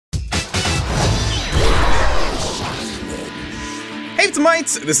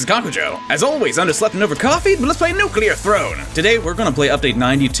mates, this is Kakujo. As always, underslept and overcoffeed, but let's play Nuclear Throne. Today, we're gonna play update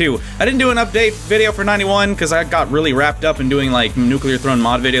 92. I didn't do an update video for 91 because I got really wrapped up in doing like Nuclear Throne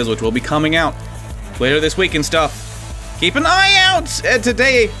mod videos, which will be coming out later this week and stuff. Keep an eye out! And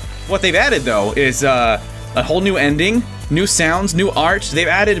today, what they've added though is a whole new ending, new sounds, new art. They've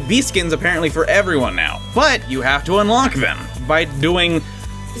added beast skins apparently for everyone now, but you have to unlock them by doing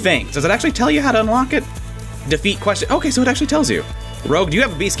things. Does it actually tell you how to unlock it? Defeat question. Okay, so it actually tells you. Rogue, do you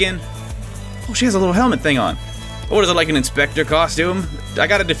have a beast skin? Oh, she has a little helmet thing on. What is it, like an inspector costume? I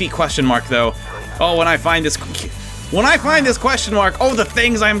got a defeat question mark though. Oh, when I find this question mark, oh, the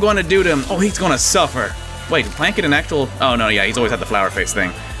things I'm going to do to him. Oh, he's going to suffer. Wait, did Plank get an actual? Oh no, yeah, he's always had the flower face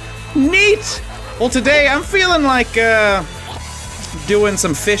thing. Neat. Well, today I'm feeling like doing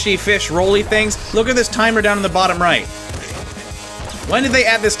some fishy fish rolly things. Look at this timer down in the bottom right. When did they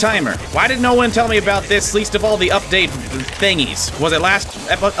add this timer? Why did no one tell me about this, least of all the update thingies? Was it last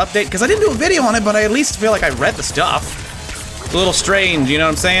update? Because I didn't do a video on it, but I at least feel like I read the stuff. It's a little strange, you know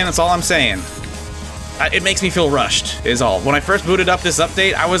what I'm saying? That's all I'm saying. It makes me feel rushed, is all. When I first booted up this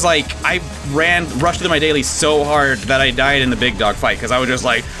update, I was like, I rushed through my daily so hard that I died in the big dog fight, because I was just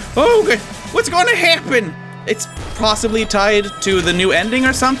like, oh, okay, what's going to happen? It's possibly tied to the new ending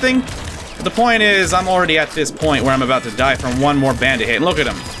or something? The point is, I'm already at this point where I'm about to die from one more bandit hit. Look at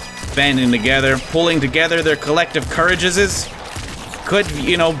them. Banding together, pulling together their collective courages. Could,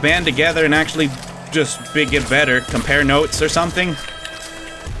 you know, band together and actually just get better. Compare notes or something.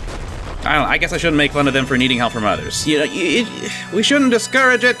 I don't know, I guess I shouldn't make fun of them for needing help from others. You know, we shouldn't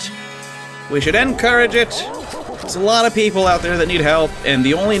discourage it. We should encourage it. There's a lot of people out there that need help, and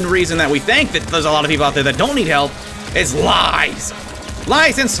the only reason that we think that there's a lot of people out there that don't need help is lies.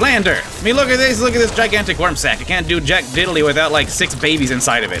 Lies and slander! I mean, look at this gigantic worm sack. You can't do jack diddly without like 6 babies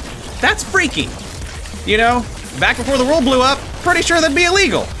inside of it. That's freaky. You know, back before the world blew up, pretty sure that'd be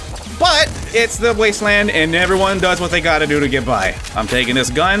illegal. But it's the wasteland and everyone does what they gotta do to get by. I'm taking this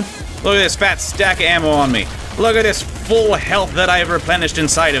gun. Look at this fat stack of ammo on me. Look at this full health that I've replenished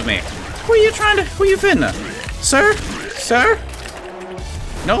inside of me. Who are you finna? Sir? Sir?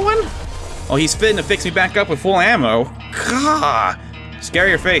 No one? Oh, he's fitting to fix me back up with full ammo. Gah! Scare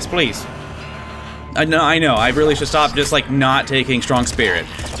your face, please. I know, I really should stop just, like, not taking strong spirit.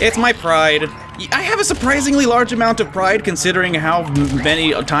 It's my pride. I have a surprisingly large amount of pride considering how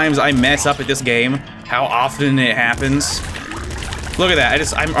many times I mess up at this game. How often it happens. Look at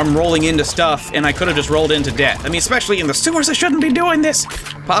that, I'm rolling into stuff, and I could have just rolled into death. I mean, especially in the sewers, I shouldn't be doing this.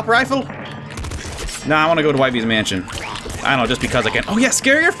 Pop rifle? Nah, I want to go to Wifey's mansion. I don't know, just because I can. Oh yeah,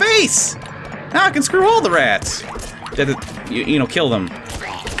 scare your face! Now I can screw all the rats. You know, kill them.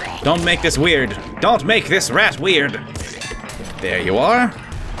 Don't make this weird. Don't make this rat weird. There you are.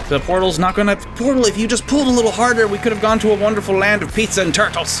 The portal's not gonna... Portal, if you just pulled a little harder, we could have gone to a wonderful land of pizza and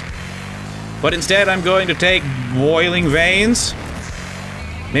turtles. But instead, I'm going to take boiling veins.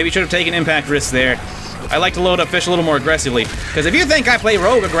 Maybe should have taken impact risks there. I like to load up fish a little more aggressively. Because if you think I play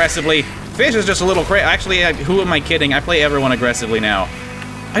rogue aggressively, fish is just a little crazy. Actually, who am I kidding? I play everyone aggressively now.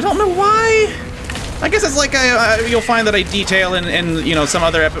 I don't know why. I guess it's like you'll find that I detail in you know, some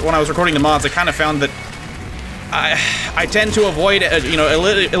other when I was recording the mods, I kind of found that I tend to avoid you know,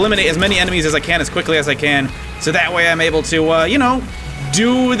 eliminate as many enemies as I can as quickly as I can, so that way I'm able to you know,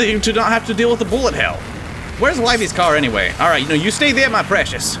 to not have to deal with the bullet hell. Where's Wifey's car anyway? All right, you know, you stay there, my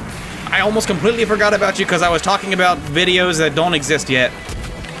precious. I almost completely forgot about you because I was talking about videos that don't exist yet,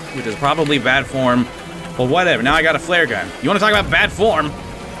 which is probably bad form. Well, whatever. Now I got a flare gun. You want to talk about bad form?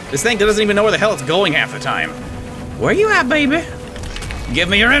 This thing doesn't even know where the hell it's going half the time. Where you at, baby? Give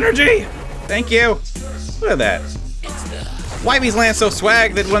me your energy! Thank you. Look at that. Wifey's land's so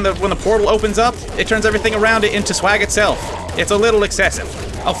swag that when the portal opens up, it turns everything around it into swag itself. It's a little excessive.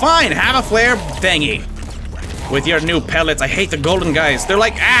 Oh fine, have a flare thingy. With your new pellets, I hate the golden guys. They're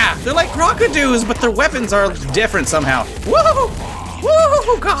like, they're like crocodiles, but their weapons are different somehow. Woo!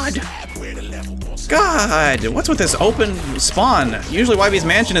 Woo, God! God, what's with this open spawn? Usually Wifey's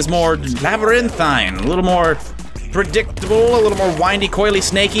mansion is more labyrinthine, a little more predictable, a little more windy, coily,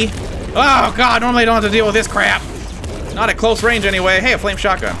 snaky. Oh God, normally I don't have to deal with this crap. Not at close range anyway. Hey, a flame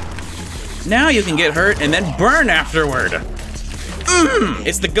shotgun. Now you can get hurt and then burn afterward.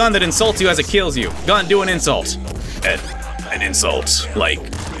 It's the gun that insults you as it kills you. Gun, do an insult. An insult? Like,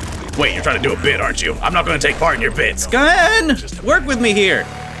 wait, you're trying to do a bit, aren't you? I'm not gonna take part in your bits. Gun, work with me here.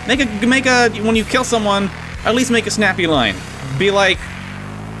 Make a, when you kill someone, at least make a snappy line. Be like,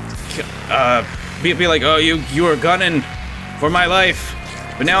 be like, oh, you were gunning for my life,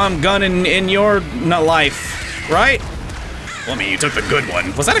 but now I'm gunning in your life, right? Well, I mean, you took the good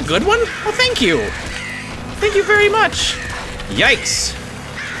one. Was that a good one? Well, thank you. Thank you very much. Yikes.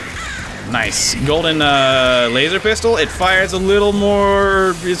 Nice. Golden laser pistol. It fires a little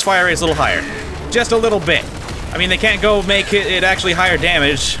more, its fire rate's a little higher. Just a little bit. I mean, they can't go make it actually higher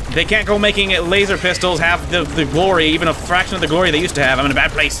damage. They can't go making it laser pistols have the glory, even a fraction of the glory they used to have. I'm in a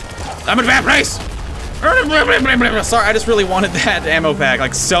bad place. I'm in a bad place. Sorry, I just really wanted that ammo pack,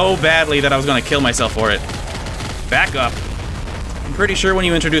 like, so badly that I was gonna kill myself for it. Back up. I'm pretty sure when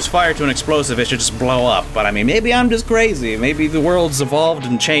you introduce fire to an explosive, it should just blow up. But I mean, maybe I'm just crazy. Maybe the world's evolved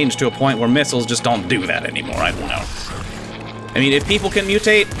and changed to a point where missiles just don't do that anymore. I don't know. I mean, if people can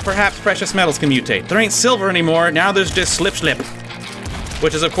mutate, perhaps precious metals can mutate. There ain't silver anymore. Now there's just Shlip,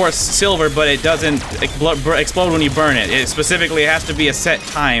 which is of course silver, but it doesn't explode when you burn it. It specifically has to be a set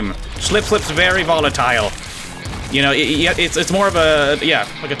time. Shlip's very volatile. You know, it's more of a, yeah,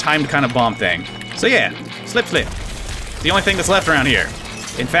 like a timed kind of bomb thing. So yeah, Shlip. The only thing that's left around here.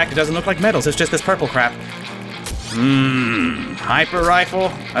 In fact, it doesn't look like metals, it's just this purple crap. Hyper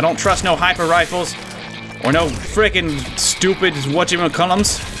rifle? I don't trust no hyper rifles. Or no frickin' stupid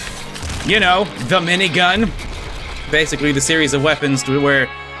whatchamacallums. You know, the minigun. Basically the series of weapons where,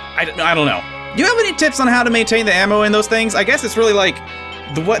 I don't know. Do you have any tips on how to maintain the ammo in those things? I guess it's really like,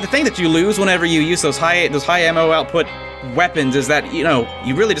 the thing that you lose whenever you use those high ammo output weapons is that, you know,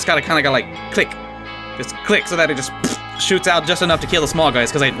 you really just gotta like click. Just click so that it just shoots out just enough to kill the small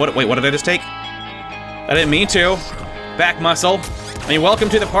guys, because wait, what did I just take? I didn't mean to. Back muscle. I mean, welcome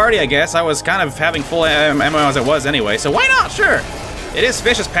to the party, I guess. I was kind of having full ammo as it was anyway, so why not? Sure. It is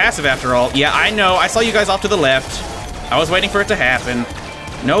Fish's passive after all. Yeah, I know. I saw you guys off to the left. I was waiting for it to happen.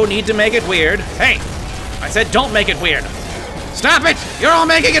 No need to make it weird. Hey! I said don't make it weird. Stop it! You're all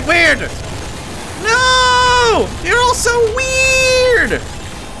making it weird! No! You're all so weird!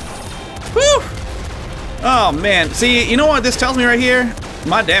 Whew! Oh, man. See, you know what this tells me right here?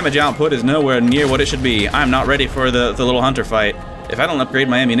 My damage output is nowhere near what it should be. I'm not ready for the little hunter fight. If I don't upgrade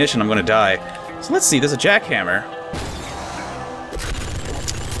my ammunition, I'm gonna die. So let's see, there's a jackhammer.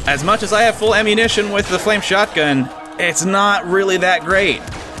 As much as I have full ammunition with the flame shotgun, it's not really that great.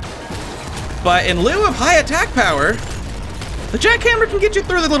 But in lieu of high attack power, the jackhammer can get you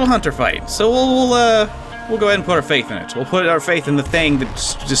through the little hunter fight. So we'll go ahead and put our faith in it. We'll put our faith in the thing that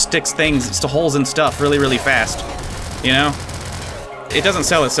just sticks things to holes and stuff really, really fast. You know? It doesn't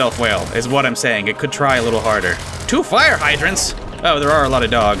sell itself well, is what I'm saying. It could try a little harder. 2 fire hydrants! Oh, there are a lot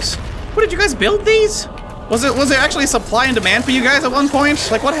of dogs. What, did you guys build these? Was there actually supply and demand for you guys at one point?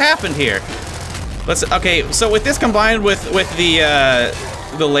 Like, what happened here? Okay, so with this combined with the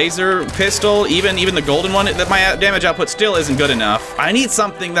laser pistol, even the golden one, that my damage output still isn't good enough. I need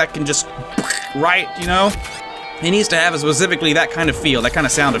something that can just, right, you know? It needs to have specifically that kind of feel, that kind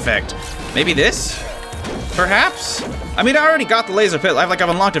of sound effect. Maybe this? Perhaps? I mean, I already got the laser pistol. I've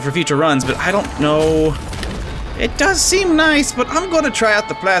unlocked it for future runs, but I don't know. It does seem nice, but I'm gonna try out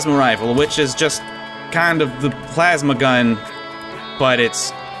the plasma rifle, which is just kind of the plasma gun, but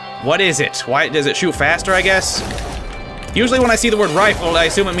it's... What is it? Why does it shoot faster, I guess? Usually when I see the word rifle, I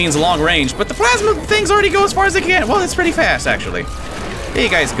assume it means long range, but the plasma things already go as far as they can. Well, it's pretty fast, actually. There you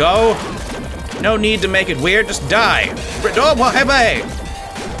guys go. No need to make it weird, just die. Oh, well, hey,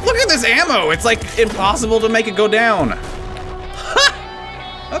 look at this ammo! It's like impossible to make it go down.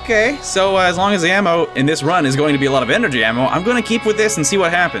 Okay, so as long as the ammo in this run is going to be a lot of energy ammo, I'm going to keep with this and see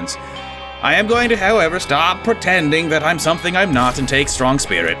what happens. I am going to, however, stop pretending that I'm something I'm not and take strong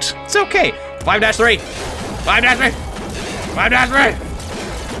spirit. It's okay. 5-3. 5-3. 5-3.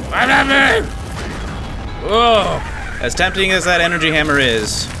 5-3. Oh, as tempting as that energy hammer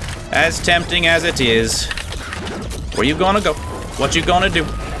is, as tempting as it is, where you gonna go? What you gonna do?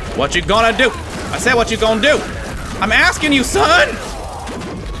 What you gonna do? I said what you gonna do. I'm asking you, son.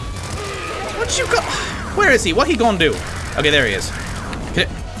 What you go? Where is he? What he gonna do? Okay, there he is. Did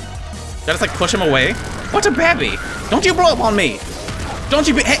I just like push him away? What's a babby? Don't you blow up on me! Don't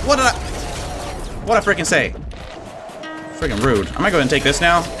you be— hey, what did I freaking say? Freaking rude. I might go ahead and take this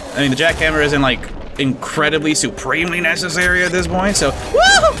now. I mean, the jackhammer isn't like incredibly, supremely necessary at this point, so—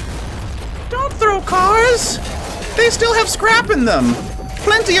 woo! Don't throw cars! They still have scrap in them!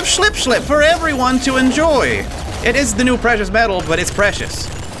 Plenty of Shlip for everyone to enjoy! It is the new precious metal, but it's precious.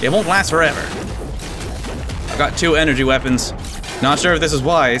 It won't last forever. I've got 2 energy weapons. Not sure if this is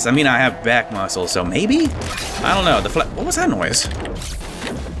wise. I mean, I have back muscle, so maybe? I don't know. What was that noise?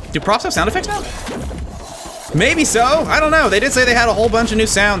 Do props have sound effects now? Maybe so. I don't know. They did say they had a whole bunch of new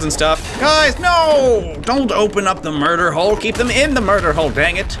sounds and stuff. Guys, no! Don't open up the murder hole. Keep them in the murder hole,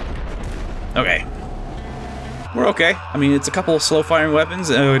 dang it. Okay. We're okay. I mean, it's a couple of slow-firing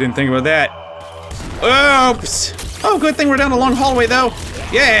weapons. Oh, I didn't think about that. Oops! Oh, good thing we're down a long hallway, though.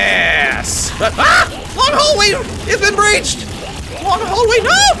 Yes! Long hallway! It's been breached! Long hallway,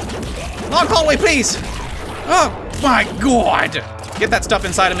 no! Long hallway, please! Oh my god! Get that stuff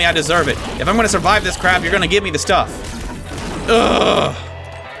inside of me, I deserve it. If I'm gonna survive this crap, you're gonna give me the stuff. Ugh.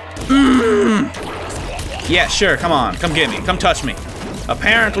 Yeah, sure, come on. Come get me. Come touch me.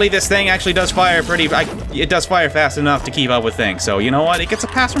 Apparently this thing actually does fire it does fire fast enough to keep up with things. So, you know what? It gets a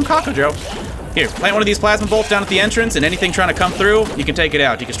pass from Kakujo. Here, plant one of these plasma bolts down at the entrance, and anything trying to come through, you can take it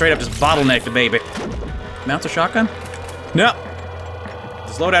out. You can straight up just bottleneck the baby. Mounts a shotgun? No.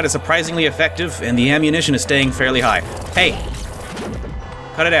 This loadout is surprisingly effective, and the ammunition is staying fairly high. Hey.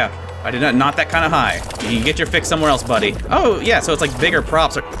 Cut it out. I did not that kind of high. You can get your fix somewhere else, buddy. Oh, yeah, so it's like bigger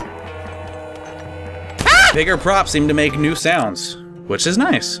props are... Bigger props seem to make new sounds, which is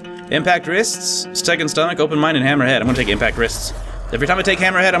nice. Impact wrists, second stomach, open mind, and hammerhead. I'm gonna take impact wrists. Every time I take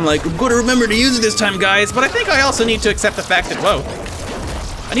hammerhead, I'm like, I'm gonna remember to use it this time, guys. But I think I also need to accept the fact that, whoa.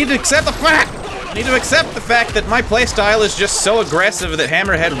 I need to accept the fact that my playstyle is just so aggressive that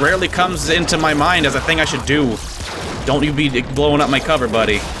hammerhead rarely comes into my mind as a thing I should do. Don't you be blowing up my cover,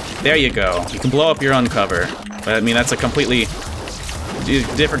 buddy. There you go. You can blow up your own cover. But I mean, that's a completely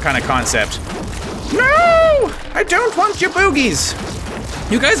different kind of concept. No! I don't want your boogies!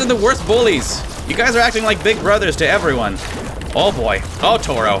 You guys are the worst bullies. You guys are acting like big brothers to everyone. Oh boy. Oh,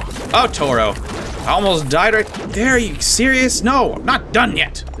 Toro. Oh, Toro. I almost died right there. Are you serious? No, I'm not done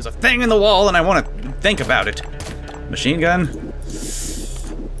yet. There's a thing in the wall and I want to think about it. Machine gun?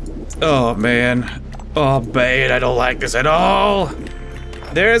 Oh, man. Oh, man, I don't like this at all.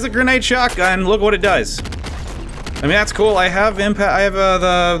 There's a grenade shotgun. Look what it does. I mean, that's cool. I have impact. I have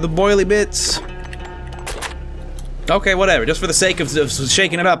the boily bits. Okay, whatever. Just for the sake of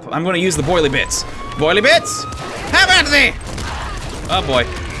shaking it up, I'm going to use the boily bits. Boily bits! How about thee? Oh boy.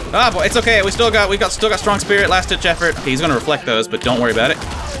 Oh boy. It's okay. We still got strong spirit, last ditch effort. Okay, he's going to reflect those, but don't worry about it.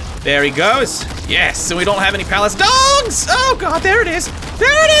 There he goes. Yes, and we don't have any palace dogs. Oh god, there it is.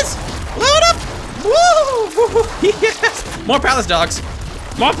 There it is. Load up. Woo! Yes. More palace dogs.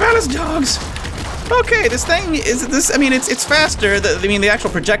 More palace dogs. Okay, this thing is I mean, it's faster. The actual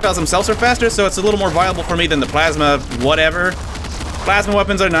projectiles themselves are faster, so it's a little more viable for me than the plasma whatever. Plasma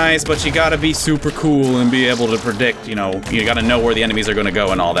weapons are nice, but you gotta be super cool and be able to predict, you know, you gotta know where the enemies are gonna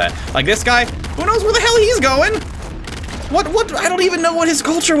go and all that. Like this guy, who knows where the hell he's going? What, I don't even know what his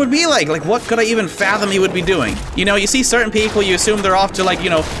culture would be like. Like, what could I even fathom he would be doing? You know, you see certain people, you assume they're off to, like, you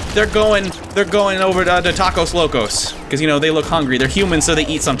know, they're going over to Tacos Locos. Because, you know, they look hungry. They're human, so they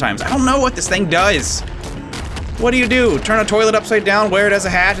eat sometimes. I don't know what this thing does. What do? Turn a toilet upside down, wear it as a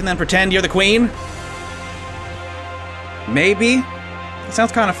hat, and then pretend you're the queen? Maybe? That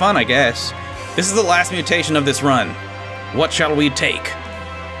sounds kind of fun, I guess. This is the last mutation of this run. What shall we take?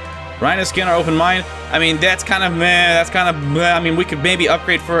 Rhino skin or open mind? I mean, that's kind of meh, that's kind of meh. I mean, we could maybe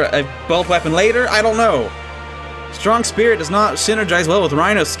upgrade for a bolt weapon later? I don't know. Strong spirit does not synergize well with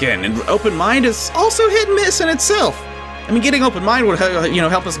rhino skin, and open mind is also hit and miss in itself. I mean, getting open mind would, you know,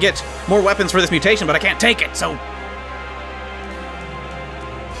 help us get more weapons for this mutation, but I can't take it, so...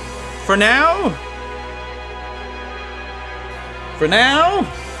 For now,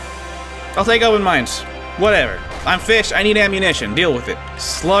 I'll take open minds. Whatever. I'm fish, I need ammunition. Deal with it.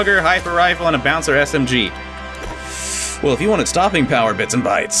 Slugger, hyper rifle, and a bouncer SMG. Well, if you wanted stopping power bits and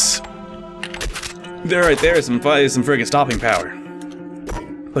bytes, there right there is some friggin' stopping power.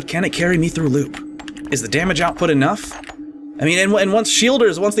 But can it carry me through loop? Is the damage output enough? I mean, and once the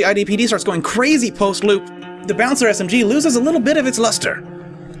IDPD starts going crazy post-loop, the bouncer SMG loses a little bit of its luster.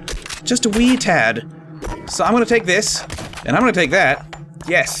 Just a wee tad. So I'm gonna take this, and I'm gonna take that.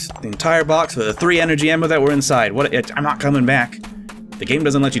 Yes, the entire box with the 3 energy ammo that were inside. I'm not coming back. The game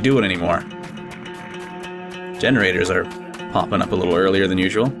doesn't let you do it anymore. Generators are popping up a little earlier than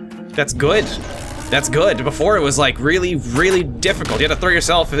usual. That's good. That's good. Before it was like really, really difficult. You had to throw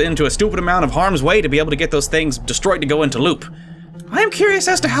yourself into a stupid amount of harm's way to be able to get those things destroyed to go into loop. I am curious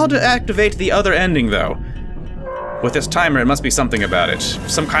as to how to activate the other ending though. With this timer, it must be something about it.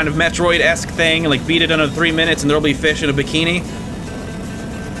 Some kind of Metroid-esque thing, like beat it under 3 minutes and there'll be fish in a bikini.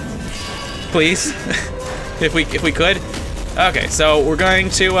 Please, if we could. Okay, so we're going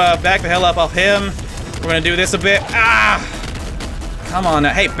to back the hell up off him. We're gonna do this a bit. Ah! Come on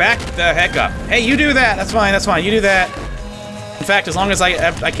now. Hey, back the heck up. Hey, you do that. That's fine. That's fine. You do that. In fact, as long as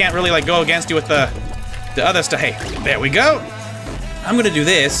I can't really like go against you with the other stuff. Hey, there we go. I'm gonna do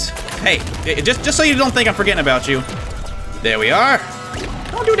this. Hey, just so you don't think I'm forgetting about you. There we are.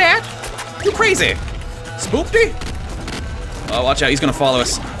 Don't do that. You crazy. Spoopty. Oh, watch out. He's gonna follow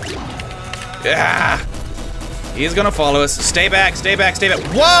us. Yeah. He's gonna follow us. Stay back, stay back, stay back.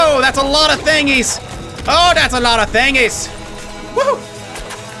 Whoa, that's a lot of thingies. Oh, that's a lot of thingies. Woohoo.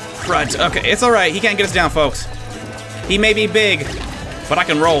 Crud. Okay, it's all right. He can't get us down, folks. He may be big, but I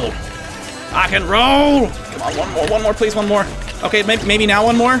can roll. I can roll! Come on, one more, please, one more. Okay, maybe now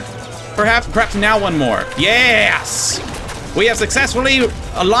one more? Perhaps now one more. Yes! We have successfully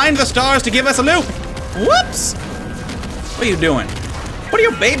aligned the stars to give us a loop. Whoops! What are you doing? What are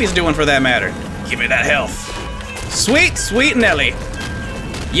your babies doing, for that matter? Give me that health. Sweet, sweet Nelly.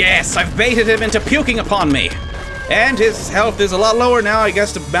 Yes, I've baited him into puking upon me. And his health is a lot lower now, I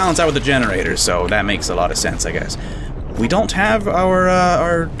guess, to balance out with the generator, so that makes a lot of sense, I guess. We don't have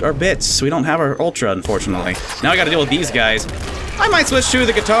our bits. We don't have our ultra, unfortunately. Now I gotta deal with these guys. I might switch to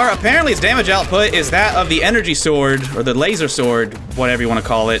the guitar. Apparently its damage output is that of the energy sword, or the laser sword, whatever you want to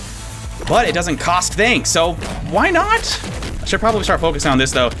call it. But it doesn't cost things, so why not? I should probably start focusing on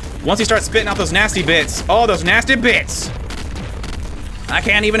this, though. Once you start spitting out those nasty bits, oh, those nasty bits! I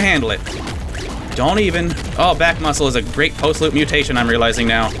can't even handle it. Don't even. Oh, back muscle is a great post-loop mutation, I'm realizing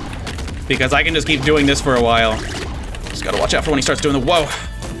now. Because I can just keep doing this for a while. Just gotta watch out for when he starts doing the whoa.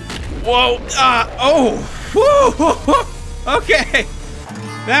 Whoa, oh, woo, okay.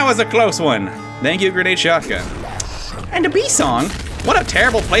 That was a close one. Thank you, Grenade Shotgun. And a B-song? What a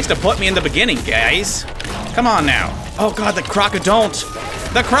terrible place to put me in the beginning, guys. Come on now. Oh god, the crocodont.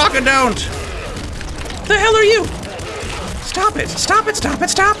 The crocodont! The hell are you? Stop it, stop it, stop it,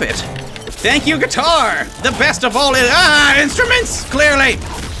 stop it. Thank you, guitar! The best of all instruments, clearly!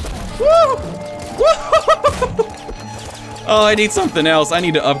 Woo! Woo! Oh, I need something else. I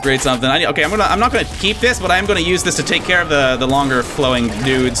need to upgrade something. Okay, I'm not gonna keep this, but I'm gonna use this to take care of the longer flowing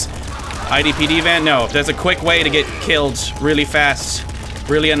dudes. IDPD van? No, there's a quick way to get killed really fast,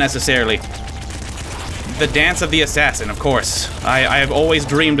 really unnecessarily. The Dance of the Assassin, of course. I have always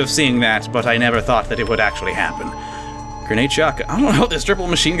dreamed of seeing that, but I never thought that it would actually happen. Grenade shotgun. I don't know, this triple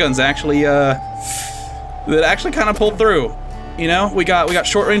machine gun's actually, that actually kind of pulled through. You know, we got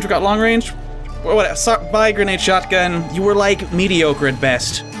short range, we got long range. What? Bye, grenade shotgun. You were like mediocre at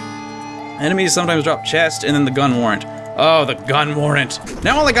best. Enemies sometimes drop chest, and then the gun warrant. Oh, the gun warrant.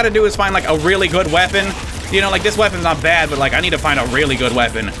 Now all I gotta do is find like a really good weapon. You know, like this weapon's not bad, but like I need to find a really good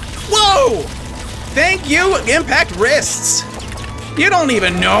weapon. Whoa! Thank you, impact wrists. You don't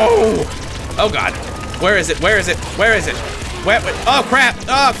even know. Oh god. Where is it? Where is it? Where is it? Oh crap!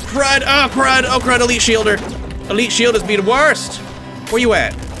 Oh crud! Oh crud! Oh crud! Elite shielder. Elite shield is be the worst. Where you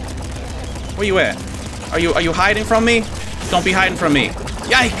at? Where you at? Are you hiding from me? Don't be hiding from me.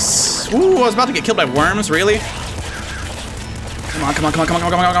 Yikes! Ooh, I was about to get killed by worms. Really? Come on! Come on! Come on! Come on!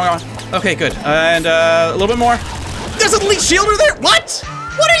 Come on! Come on! Come on! Okay, good. And a little bit more. There's an elite shielder there. What?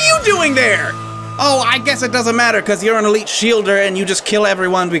 What are you doing there? Oh, I guess it doesn't matter because you're an elite shielder and you just kill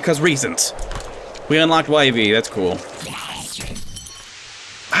everyone because reasons. We unlocked YV, that's cool.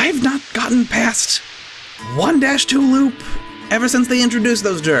 I've not gotten past 1-2 loop ever since they introduced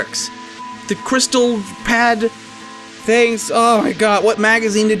those jerks. The crystal pad things, oh my god, what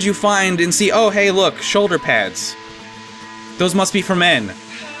magazine did you find and see, oh hey look, shoulder pads. Those must be for men.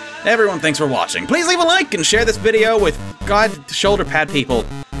 Everyone, thanks for watching. Please leave a like and share this video with, god, shoulder pad people.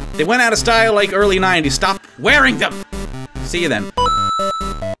 They went out of style like early 90s. Stop wearing them! See you then.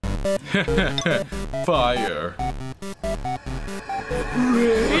 Fire.